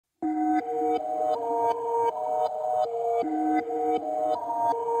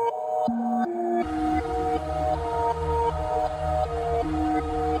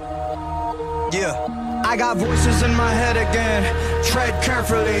I got voices in my head again, tread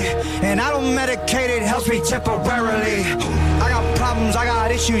carefully. And I don't medicate, it helps me temporarily. I got problems, I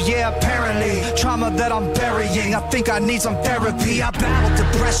got issues, yeah, apparently. Trauma that I'm burying, I think I need some therapy. I battle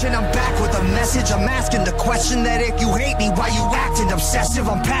depression, I'm back with a message. I'm asking the question that if you hate me, why you acting obsessive?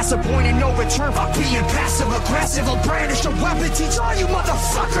 I'm past the point and no return, fuck being passive aggressive. I'll brandish a weapon, teach all you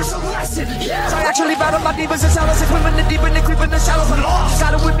motherfuckers a lesson, yeah. I actually battle my demons and shadows, and women and deep and creep in the shadows. I'm lost,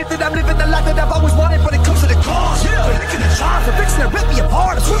 I don't admit that I'm living the life that I've always wanted, but it comes with a cost. Yeah, for licking the jar, for fixing to rip me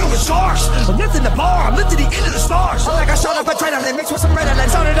apart. I'm swimming with sharks, I'm lifting the bar, I'm lifting the end of the stars. I like I shot up a trainer, then mixed with some Ritalin.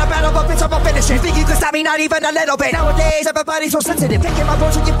 Started a battle, but bitch, I'm a finish it. Think you can stop me, not even a little bit. Nowadays, everybody's so sensitive, taking my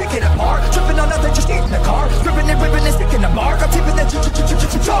voice and you pick it apart. Tripping on nothing, just get in the car. Gripping and ripping and sticking the mark. I'm tipping the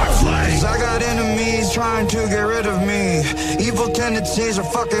charge. I got enemies trying to get rid of me. Evil tendencies are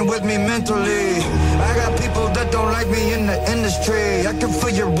fucking with me mentally. I got people that don't like me in the industry. I can feel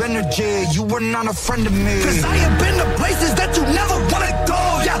your energy, you were not a friend of me. Cause I have been to places that you never wanna go.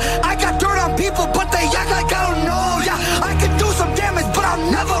 Yeah, I got dirt on people, but they act like I don't know. Yeah, I can do some damage, but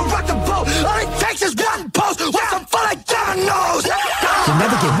I'll never rock the boat. All it takes is one post with some fun like dominoes. You'll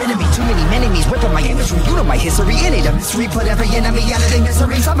never get rid of me, too many enemies ripping my imagery. You know my history, it ain't a mystery. Put every enemy out of the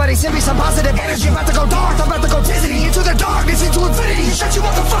misery. Somebody send me some positive energy. I'm about to go dark, I'm about to go dizzy. Into the darkness, into infinity. Shut you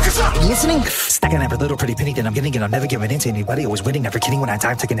motherfuckers up. Listening? Stacking every little pretty penny that I'm getting, and I'm never giving in to anybody. Always winning, never kidding when I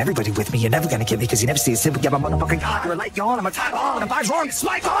die. I'm taking everybody with me. You're never gonna get me, cause you never see a simple. Yeah, my motherfucking God, you're a light yawn. I'm a time on, and I'm vibes wrong. It's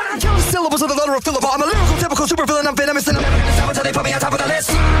my God. I'm killing syllables of the letter of Philip. I'm a lyrical, typical super villain. I'm venomous, and I'm never gonna stop until they put me on top of the list.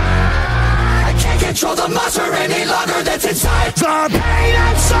 I can't control the monster any longer that's inside. The pain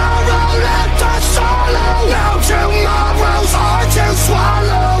and sorrow left us solo. Now tomorrows are to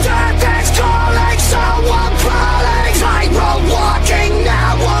swallow. Death is calling, so I'm crawling. Tightrope walking,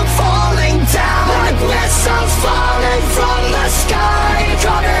 now I'm falling down. Like missiles falling from the sky.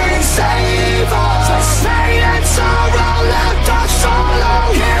 Come and save us. The pain and sorrow left us solo.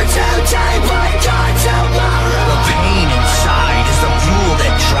 Here today, but gone tomorrow. The pain inside is the fuel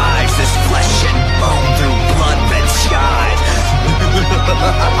that drives this flesh and bone through blood-red skies.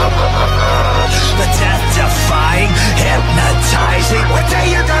 The death-defying, hypnotizing. One day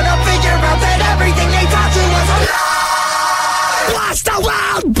you're gonna figure out that everything they taught you was a lie. Blast the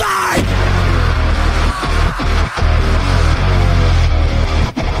world, burn!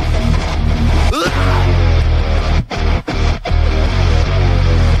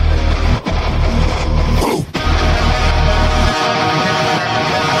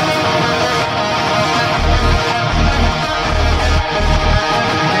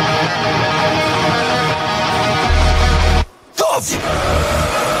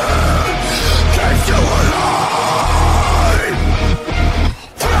 Keep you alive.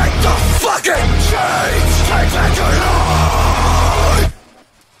 Break the fucking chains. Take back your life.